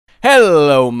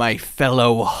Hello, my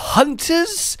fellow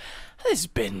hunters. There's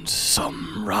been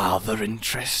some rather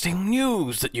interesting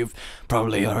news that you've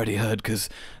probably already heard because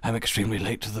I'm extremely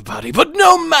late to the party, but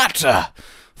no matter!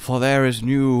 For there is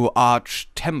new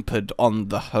arch-tempered on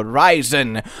the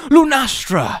horizon,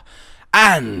 Lunastra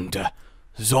and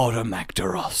Zorah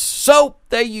Magdaros. So,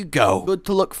 there you go. Good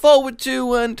to look forward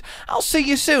to, and I'll see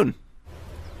you soon.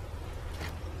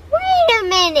 Wait a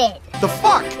minute! The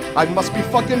fuck? I must be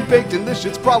fucking baked and this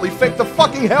shit's probably fake. The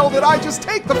fucking hell did I just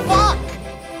take? The fuck?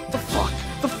 The fuck?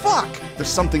 The fuck? There's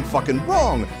something fucking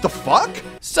wrong. The fuck?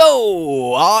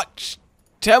 So,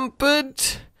 arch-tempered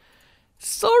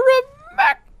Zorah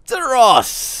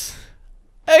Magdaros.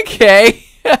 Okay.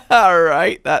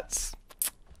 Alright, that's...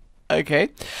 okay.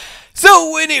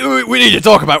 So, we need to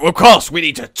talk about, of course, we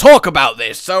need to talk about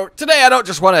this. So, today I don't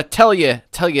just want to tell you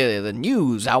the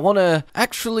news. I want to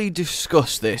actually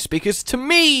discuss this, because to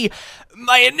me,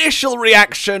 my initial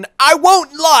reaction, I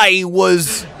won't lie,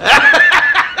 was...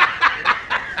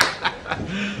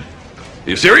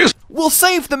 You serious? We'll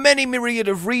save the many myriad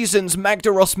of reasons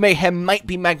Magdaros Mayhem might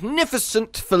be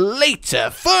magnificent for later.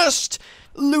 First,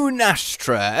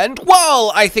 Lunastra. And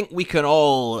while I think we can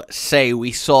all say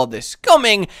we saw this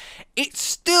coming, it's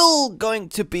still going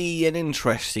to be an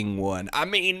interesting one. I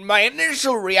mean, my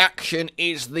initial reaction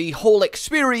is the whole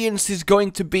experience is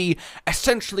going to be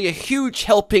essentially a huge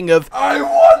helping of I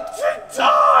want to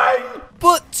die!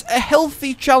 But a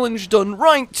healthy challenge done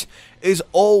right is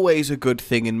always a good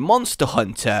thing in Monster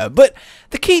Hunter, but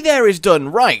the key there is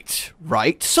done right?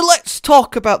 So let's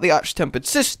talk about the arch-tempered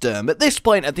system. At this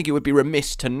point, I think it would be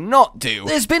remiss to not do.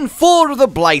 There's been 4 of the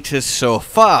Blighters so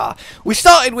far. We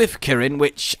started with Kirin,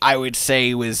 which I would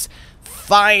say was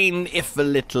fine, if a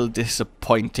little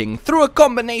disappointing, through a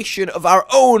combination of our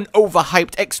own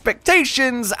overhyped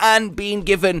expectations and being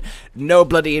given no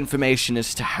bloody information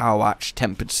as to how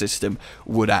arch-tempered system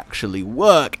would actually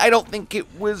work. I don't think it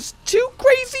was too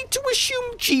crazy to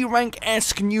assume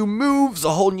G-Rank-esque new moves,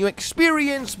 a whole new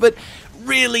experience, but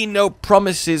really no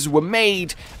promises were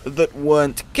made that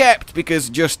weren't kept because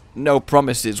just no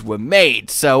promises were made.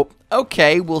 So,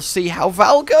 okay, we'll see how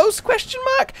Val goes, question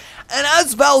mark? And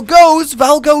as Val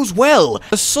goes well.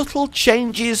 The subtle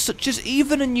changes, such as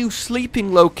even a new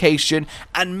sleeping location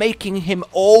and making him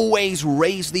always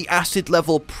raise the acid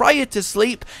level prior to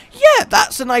sleep, yeah,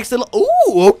 that's a nice little,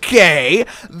 ooh, okay,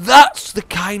 that's the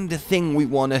kind of thing we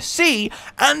want to see,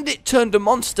 and it turned a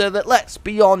monster that, let's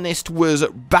be honest, was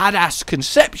badass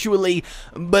conceptually,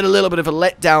 but a little bit of a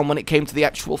letdown when it came to the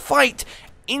actual fight,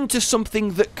 into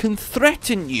something that can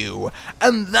threaten you,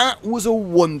 and that was a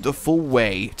wonderful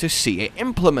way to see it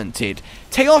implemented.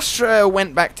 Teostra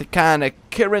went back to kinda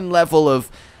Kirin level of,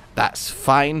 that's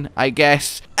fine, I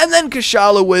guess, and then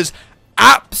Kushala was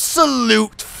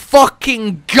absolute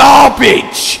fucking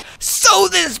garbage! So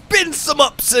there's been some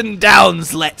ups and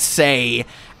downs, let's say,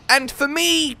 and for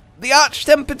me, the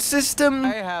arch-tempered system,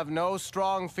 I have no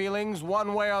strong feelings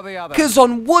one way or the other. Because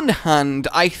on one hand,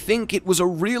 I think it was a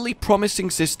really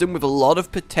promising system with a lot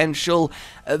of potential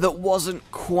that wasn't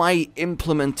quite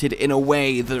implemented in a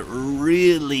way that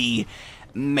really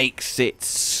makes it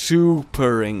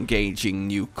super engaging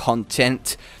new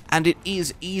content. And it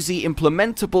is easy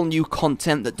implementable new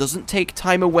content that doesn't take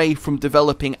time away from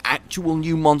developing actual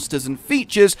new monsters and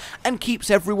features and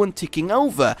keeps everyone ticking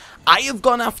over. I have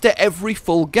gone after every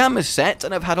full Gamma set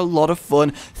and I've had a lot of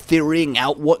fun theorying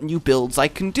out what new builds I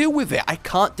can do with it. I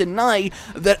can't deny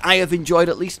that I have enjoyed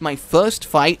at least my first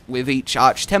fight with each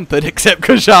arch-tempered except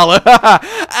Kushala,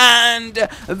 and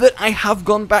that I have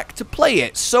gone back to play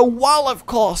it. So while of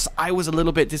course I was a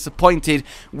little bit disappointed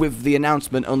with the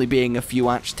announcement only being a few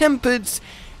arch-tempereds,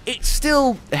 it's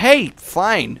still, hey,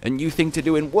 fine, a new thing to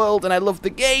do in World, and I love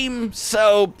the game,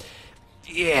 so,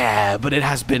 yeah, but it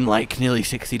has been like nearly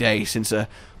 60 days since a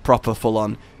proper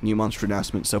full-on new monster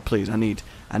announcement, so please, I need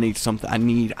something, I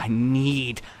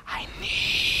need.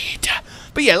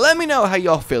 But yeah, let me know how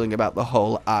you're feeling about the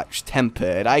whole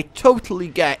arch-tempered. I totally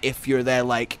get if you're there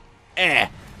like,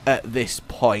 at this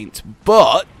point,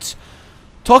 but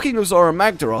talking of Zorah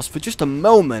Magdaros for just a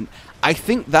moment, I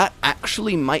think that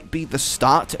actually might be the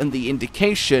start and the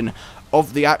indication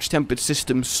of the arch-tempered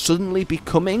system suddenly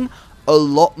becoming a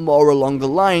lot more along the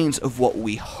lines of what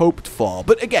we hoped for.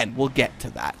 But again, we'll get to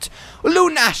that.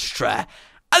 Lunastra.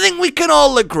 I think we can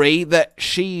all agree that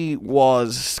she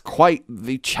was quite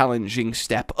the challenging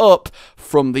step up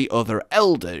from the other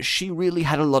elders. She really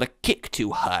had a lot of kick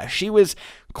to her. She was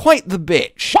quite the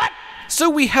bitch. What? So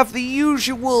we have the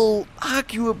usual,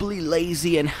 arguably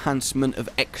lazy enhancement of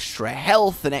extra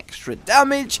health and extra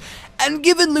damage, and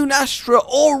given Lunastra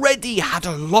already had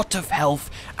a lot of health,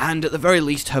 and at the very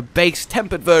least her base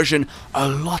tempered version, a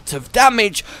lot of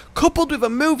damage, coupled with a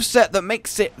moveset that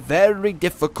makes it very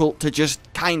difficult to just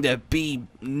kinda be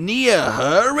near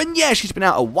her, and yeah, she's been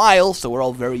out a while, so we're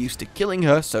all very used to killing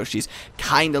her, so she's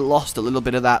kinda lost a little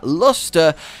bit of that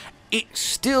luster. It's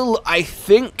still, I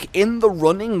think, in the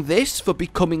running this for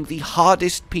becoming the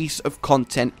hardest piece of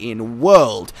content in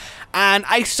world. And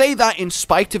I say that in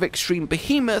spite of Extreme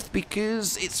Behemoth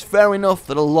because it's fair enough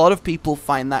that a lot of people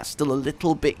find that still a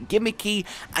little bit gimmicky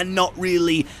and not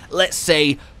really, let's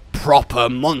say, proper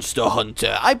Monster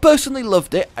Hunter. I personally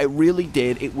loved it, I really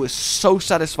did. It was so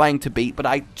satisfying to beat, but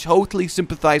I totally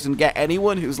sympathize and get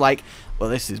anyone who's like, well,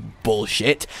 this is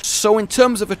bullshit. So in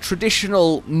terms of a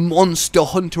traditional Monster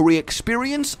Hunter-y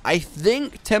experience, I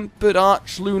think Tempered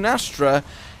Arch Lunastra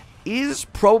is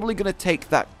probably going to take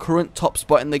that current top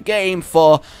spot in the game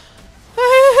for...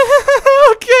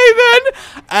 okay then,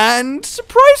 and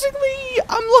surprisingly,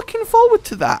 I'm looking forward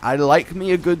to that. I like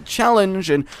me a good challenge,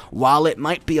 and while it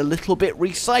might be a little bit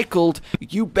recycled,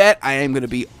 you bet I am going to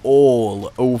be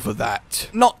all over that.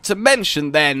 Not to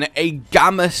mention then, a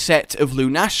gamma set of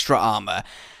Lunastra armor.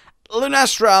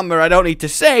 Lunastra armor, I don't need to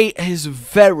say, is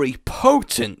very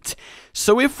potent.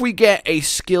 So if we get a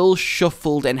skill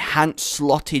shuffled enhanced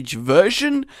slottage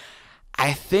version,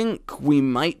 I think we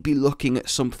might be looking at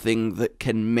something that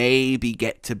can maybe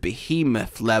get to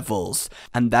Behemoth levels,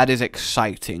 and that is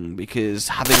exciting, because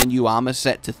having a new armor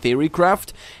set to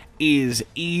Theorycraft is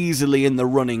easily in the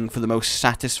running for the most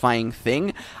satisfying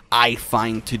thing I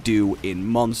find to do in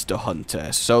Monster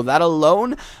Hunter, so that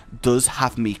alone does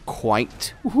have me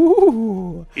quite...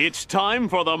 Ooh. It's time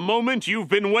for the moment you've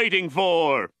been waiting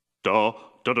for! Duh.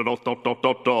 Arch-tempered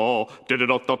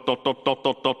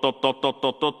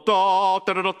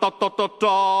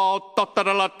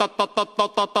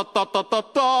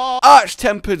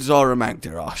Zorah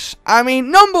Magdaros. I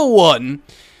mean, number one,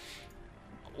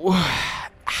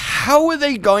 how are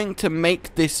they going to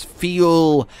make this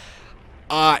feel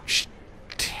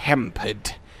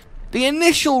arch-tempered? The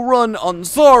initial run on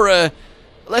Zorah,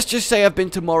 let's just say I've been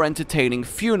to more entertaining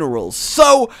funerals,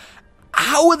 so...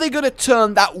 how are they going to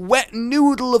turn that wet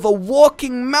noodle of a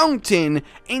walking mountain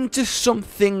into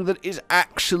something that is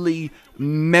actually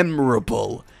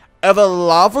memorable? Are the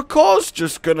lava cores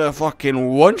just gonna fucking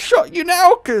one-shot you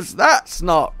now? Because that's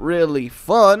not really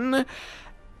fun.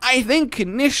 I think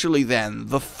initially then,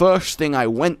 the first thing I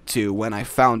went to when I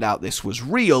found out this was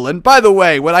real, and by the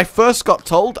way, when I first got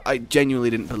told, I genuinely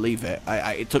didn't believe it.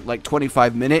 It took like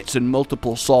 25 minutes and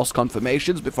multiple source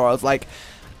confirmations before I was like,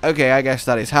 okay, I guess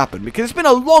that has happened, because it's been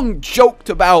a long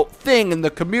joked about thing in the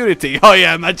community. Oh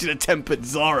yeah, imagine a tempered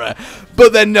Zorah.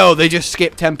 But then no, they just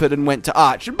skipped tempered and went to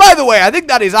Arch. And by the way, I think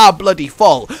that is our bloody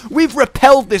fault. We've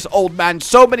repelled this old man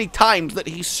so many times that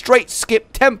he straight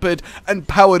skipped tempered and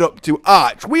powered up to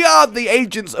Arch. We are the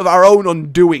agents of our own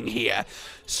undoing here.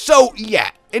 So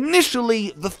yeah,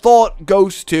 initially the thought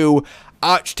goes to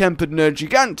Arch-tempered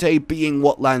Nergigante being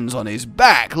what lands on his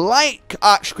back. Like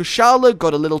Arch Kushala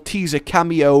got a little teaser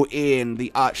cameo in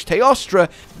the Arch Teostra,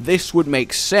 this would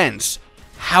make sense.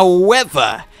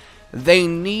 However, they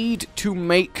need to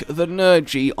make the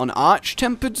Nergi on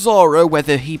Arch-tempered Zorah,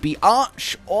 whether he be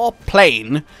Arch or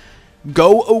plain,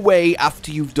 go away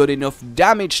after you've done enough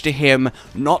damage to him,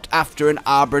 not after an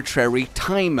arbitrary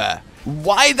timer.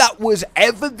 Why that was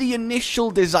ever the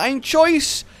initial design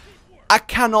choice, I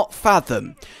cannot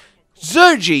fathom.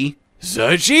 Zergi?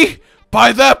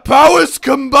 By their powers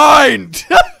combined!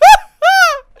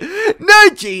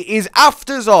 Nergi is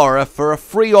after Zorah for a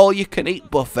free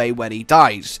all-you-can-eat buffet when he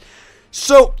dies.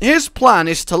 So, his plan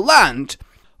is to land,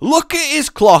 look at his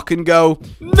clock and go,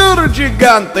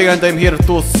 Nergigante, and I'm here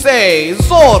to say,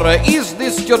 Zorah, is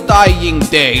this your dying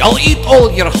day? I'll eat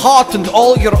all your heart and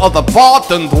all your other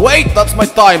part, and wait, that's my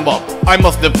time up. I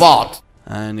must depart.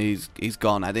 And he's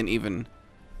gone. I didn't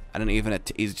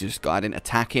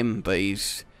attack him, but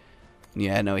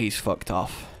yeah, no, he's fucked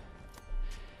off.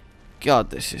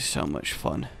 God, this is so much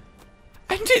fun.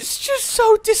 And it's just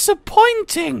so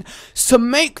disappointing. So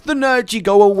make the Nergi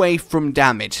go away from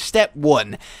damage. Step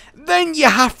 1. then you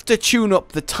have to tune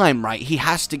up the time, right? He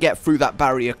has to get through that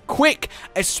barrier quick,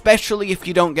 especially if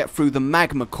you don't get through the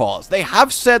magma cores. They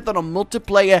have said that on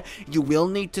multiplayer, you will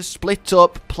need to split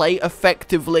up, play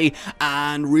effectively,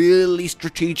 and really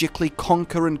strategically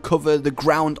conquer and cover the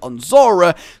ground on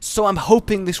Zorah, so I'm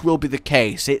hoping this will be the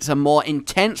case. It's a more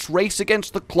intense race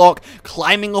against the clock,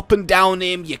 climbing up and down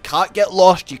him, you can't get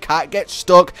lost, you can't get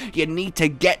stuck, you need to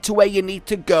get to where you need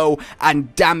to go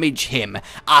and damage him.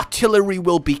 Artillery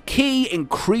will be key,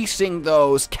 increasing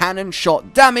those cannon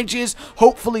shot damages.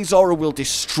 Hopefully Zorah will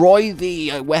destroy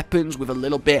the weapons with a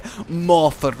little bit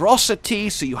more ferocity,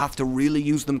 so you have to really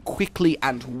use them quickly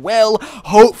and well.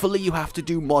 Hopefully you have to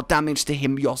do more damage to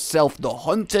him yourself, the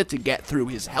hunter, to get through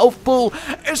his health pool.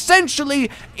 Essentially,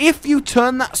 if you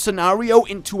turn that scenario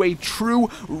into a true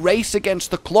race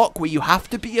against the clock where you have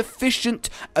to be efficient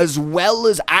as well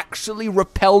as actually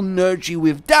repel Nergy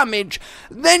with damage,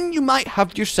 then you might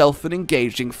have yourself an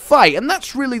engaging fight, and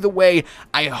that's really the way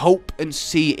I hope and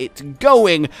see it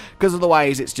going, because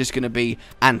otherwise it's just going to be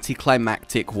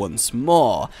anticlimactic once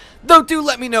more. Though do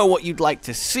let me know what you'd like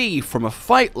to see from a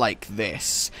fight like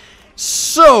this.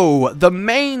 So, the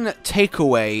main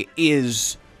takeaway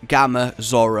is Gamma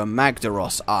Zorah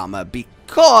Magdaros armor,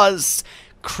 because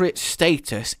crit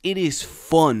status, it is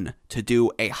fun to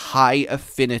do a high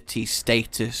affinity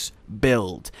status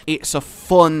build. It's a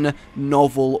fun,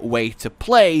 novel way to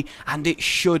play, and it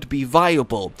should be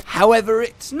viable. However,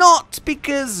 it's not,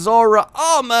 because Zorah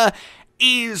armor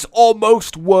is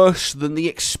almost worse than the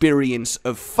experience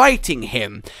of fighting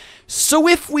him. So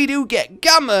if we do get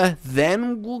Gamma,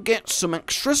 then we'll get some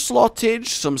extra slottage,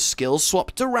 some skills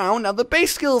swapped around. Now the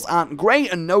base skills aren't great,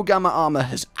 and no Gamma armor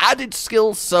has added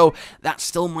skills, so that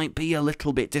still might be a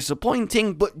little bit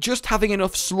disappointing, but just having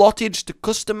enough slottage to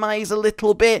customize a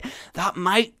little bit, that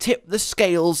might tip the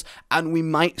scales, and we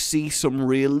might see some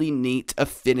really neat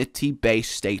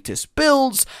affinity-based status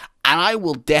builds, and I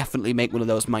will definitely make one of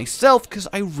those myself, because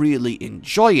I really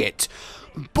enjoy it.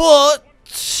 But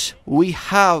we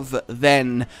have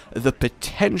then the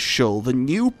potential, the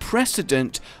new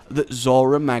precedent that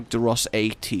Zorah Magdaros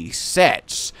AT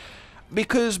sets.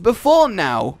 Because before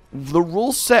now, the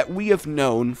rule set we have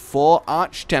known for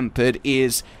Arch-Tempered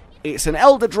is it's an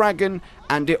Elder Dragon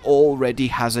and it already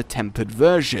has a tempered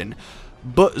version.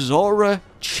 But Zorah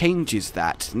changes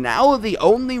that. Now the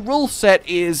only rule set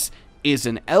is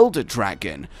an Elder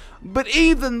Dragon. But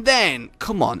even then,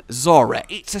 come on, Zorah,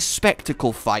 it's a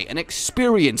spectacle fight, an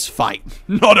experience fight.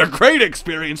 Not a great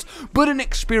experience, but an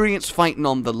experience fight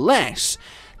nonetheless.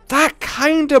 That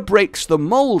kinda breaks the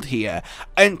mold here,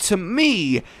 and to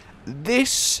me,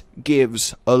 this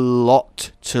gives a lot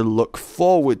to look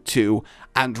forward to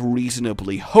and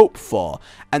reasonably hope for.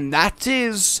 And that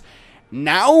is,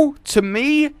 now, to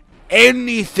me,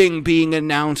 anything being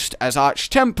announced as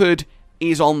Arch-Tempered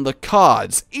is on the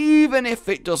cards, even if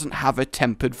it doesn't have a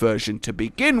tempered version to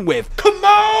begin with. Come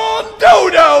on,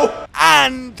 Dodo!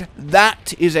 And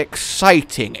that is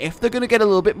exciting. If they're going to get a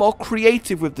little bit more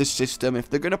creative with the system, if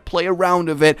they're going to play around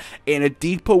with it in a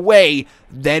deeper way,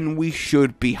 then we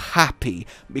should be happy,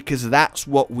 because that's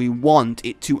what we want,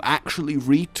 it to actually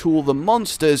retool the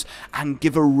monsters and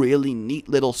give a really neat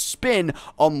little spin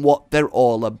on what they're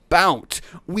all about.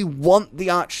 We want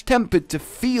the Arch-Tempered to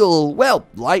feel, well,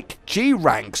 like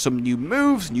G-Rank, some new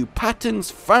moves, new patterns,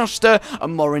 faster, a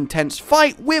more intense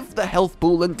fight with the health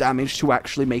pool and damage to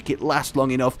actually make it last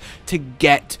long enough to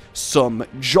get some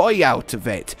joy out of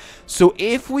it. So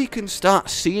if we can start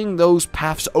seeing those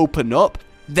paths open up,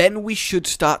 then we should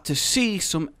start to see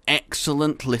some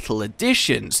excellent little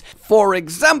additions. For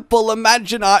example,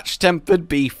 imagine Arch-Tempered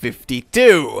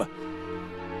B52.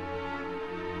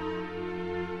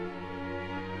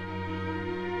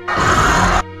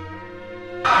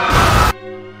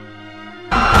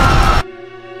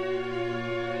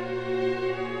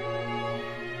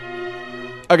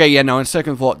 Okay, yeah, no, on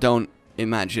second thought, don't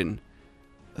imagine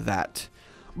that.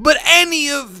 But any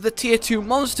of the tier 2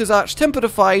 monsters Arch-Tempered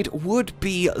would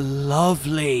be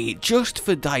lovely, just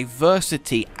for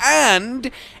diversity. And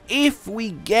if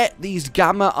we get these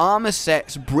Gamma armor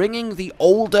sets bringing the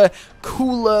older,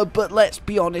 cooler, but let's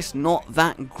be honest, not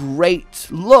that great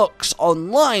looks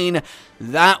online,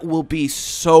 that will be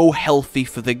so healthy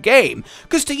for the game.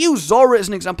 Because to use Zorah as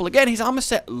an example again, his armor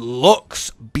set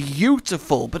looks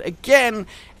beautiful, but again,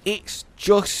 it's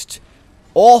just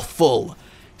awful.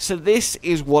 So this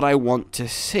is what I want to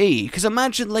see. Because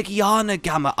imagine Legiana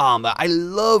Gamma armor. I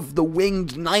love the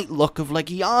winged knight look of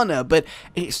Legiana, but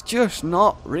it's just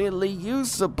not really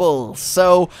usable.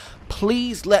 So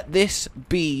please let this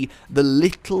be the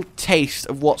little taste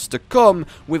of what's to come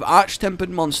with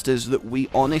arch-tempered monsters that we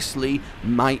honestly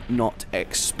might not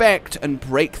expect and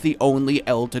break the only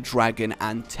Elder Dragon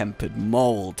and tempered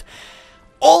mold.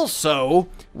 Also,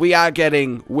 we are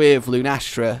getting with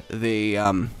Lunastra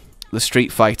the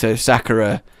Street Fighter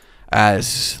Sakura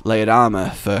as layered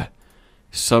armor for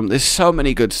some. There's so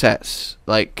many good sets.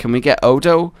 Like, can we get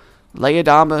Odo layered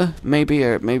armor, maybe,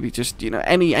 or maybe just, you know,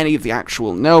 any of the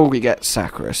actual. No, we get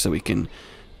Sakura, so we can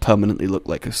permanently look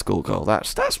like a schoolgirl.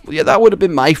 Yeah, that would have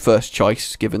been my first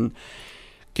choice, given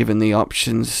the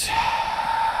options.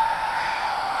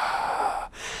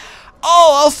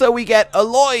 Oh, also we get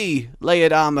Aloy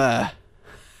layered armor.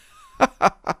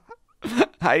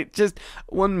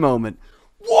 One moment.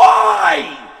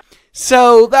 Why?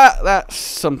 So that's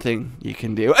something you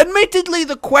can do. Admittedly,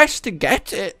 the quest to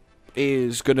get it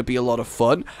is going to be a lot of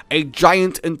fun. A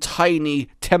giant and tiny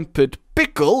tempered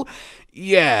pickle.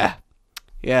 Yeah,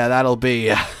 that'll be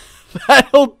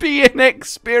an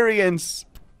experience.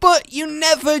 But you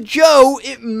never know,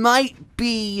 it might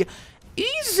be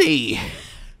easy.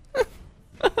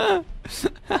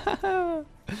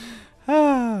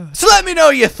 So let me know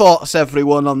your thoughts,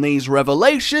 everyone, on these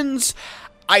revelations.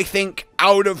 I think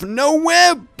out of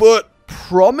nowhere, but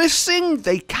promising,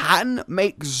 they can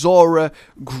make Zorah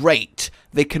great.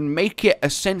 They can make it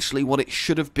essentially what it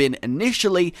should have been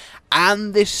initially,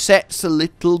 and this sets a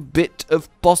little bit of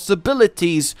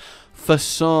possibilities for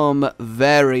some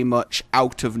very much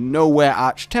out of nowhere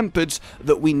arch-tempereds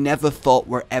that we never thought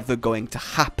were ever going to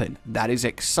happen. That is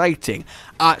exciting.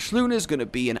 Arch Luna's going to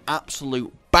be an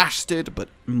absolute bastard, but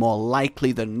more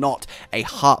likely than not a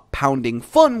heart-pounding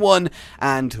fun one,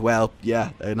 and, well,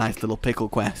 yeah, a nice little pickle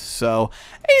quest. So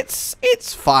it's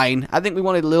fine. I think we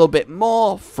wanted a little bit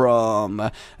more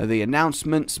from the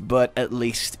announcements, but at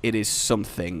least it is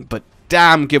something. But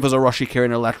damn, give us a Roshikiri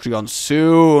and Electrion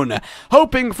soon.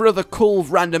 Hoping for the cool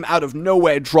random out of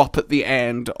nowhere drop at the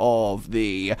end of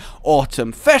the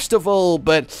autumn festival,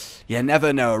 but you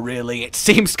never know, really. It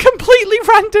seems completely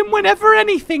random whenever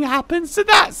anything happens, so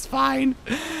that's fine.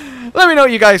 Let me know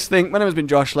what you guys think. My name has been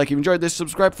Josh. Like, if you enjoyed this,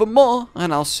 subscribe for more,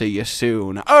 and I'll see you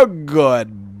soon. A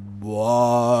goodbye.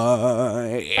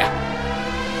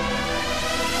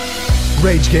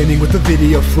 Rage Gaming with the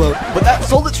video float. But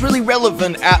that's all that's really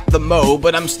relevant at the mo,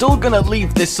 but I'm still gonna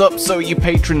leave this up so you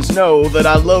patrons know that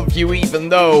I love you even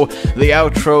though the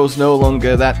outro's no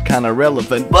longer that kind of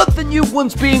relevant. But the new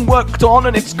one's being worked on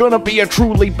and it's gonna be a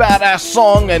truly badass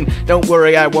song, and don't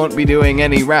worry, I won't be doing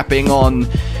any rapping on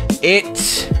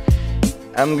it.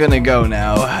 I'm gonna go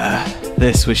now.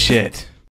 This was shit.